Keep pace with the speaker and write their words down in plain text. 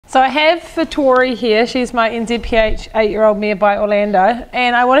So I have for Tori here, she's my NZPH 8-year-old mare by Orlando,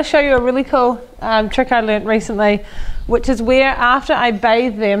 and I want to show you a really cool trick I learnt recently, which is where after I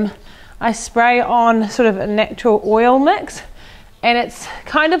bathe them, I spray on sort of a natural oil mix, and it's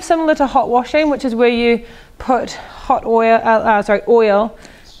kind of similar to hot washing, which is where you put oil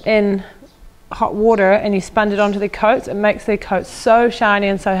in hot water and you sponge it onto their coats. It makes their coats so shiny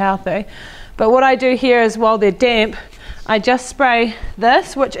and so healthy. But what I do here is while they're damp, I just spray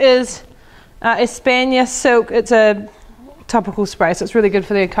this, which is Espana Silk. It's a topical spray, so it's really good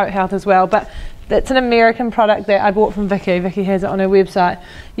for their coat health as well. But it's an American product that I bought from Vicky. Vicky has it on her website.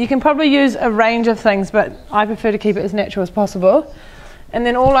 You can probably use a range of things, but I prefer to keep it as natural as possible. And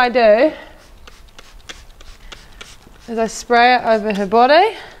then all I do is I spray it over her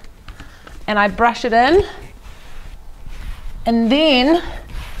body and I brush it in, and then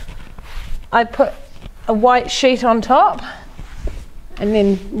I put a white sheet on top, and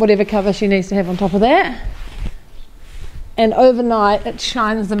then whatever cover she needs to have on top of that, and overnight it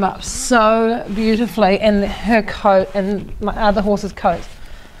shines them up so beautifully, and her coat and my other horse's coats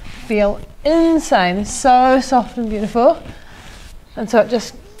feel insane. They're so soft and beautiful, and so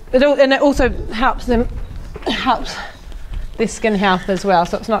it also helps their skin health as well,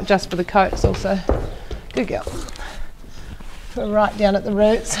 so it's not just for the coat, it's also good girl. Put it right down at the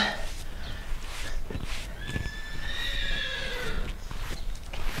roots.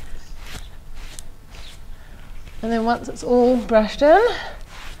 And then once it's all brushed in,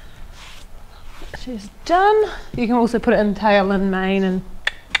 she's done. You can also put it in tail and mane and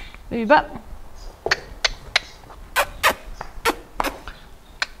maybe butt.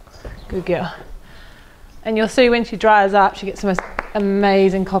 Good girl. And you'll see when she dries up, she gets the most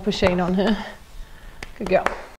amazing copper sheen on her. Good girl.